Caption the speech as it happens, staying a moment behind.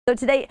So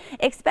today,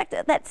 expect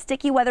that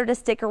sticky weather to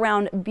stick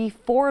around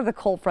before the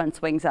cold front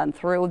swings on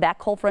through. That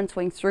cold front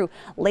swings through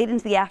late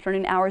into the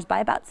afternoon hours by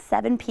about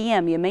 7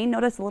 p.m. You may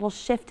notice a little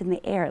shift in the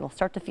air. It'll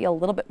start to feel a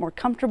little bit more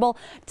comfortable.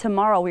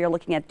 Tomorrow, we are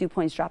looking at dew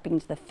points dropping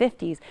into the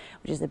 50s,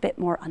 which is a bit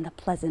more on the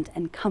pleasant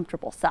and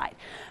comfortable side.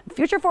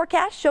 Future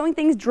forecast showing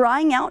things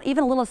drying out,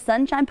 even a little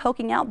sunshine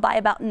poking out by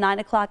about 9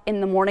 o'clock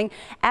in the morning.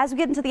 As we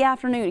get into the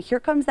afternoon,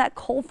 here comes that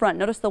cold front.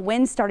 Notice the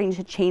wind starting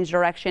to change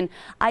direction.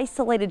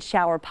 Isolated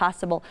shower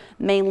possible,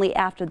 mainly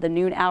after the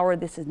noon hour.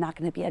 This is not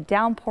going to be a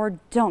downpour.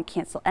 Don't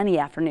cancel any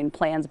afternoon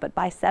plans, but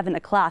by 7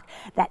 o'clock,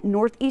 that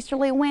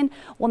northeasterly wind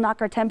will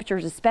knock our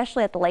temperatures,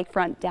 especially at the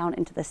lakefront, down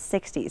into the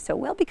 60s. So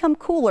we'll become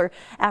cooler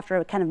after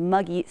a kind of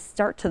muggy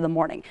start to the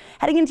morning.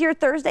 Heading into your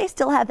Thursday,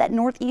 still have that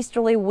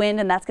northeasterly wind,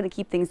 and that's going to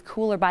keep things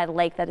cooler by the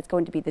lake. That is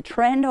going to be the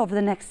trend over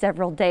the next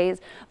several days,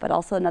 but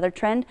also another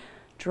trend,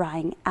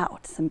 drying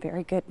out. Some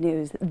very good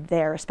news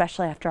there,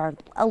 especially after our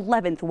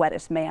 11th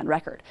wettest May on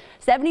record.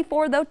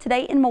 74 though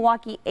today in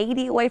Milwaukee,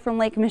 80 away from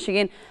Lake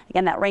Michigan.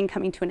 Again, that rain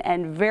coming to an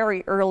end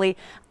very early.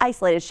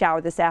 Isolated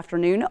shower this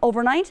afternoon.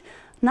 Overnight,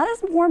 not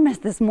as warm as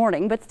this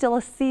morning, but still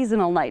a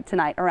seasonal night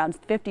tonight, around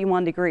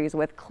 51 degrees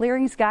with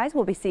clearing skies.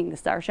 We'll be seeing the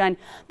starshine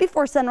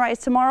before sunrise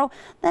tomorrow.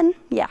 Then,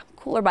 yeah,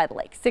 cooler by the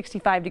lake.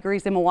 65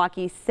 degrees in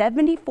Milwaukee,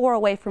 74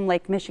 away from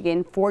Lake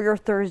Michigan for your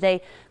Thursday.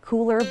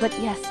 Cooler, but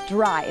yes,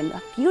 dry. And a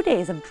few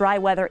days of dry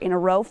weather in a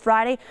row.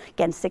 Friday,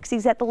 again,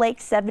 60s at the lake,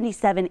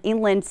 77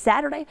 inland.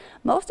 Saturday,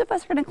 most of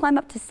us are going to climb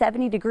up to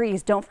 70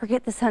 degrees. Don't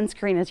forget the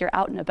sunscreen as you're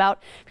out and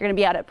about. If you're going to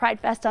be out at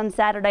Pride Fest on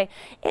Saturday,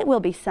 it will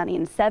be sunny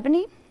and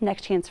 70.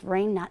 Next chance of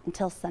rain, not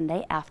until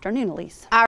Sunday afternoon, Elise.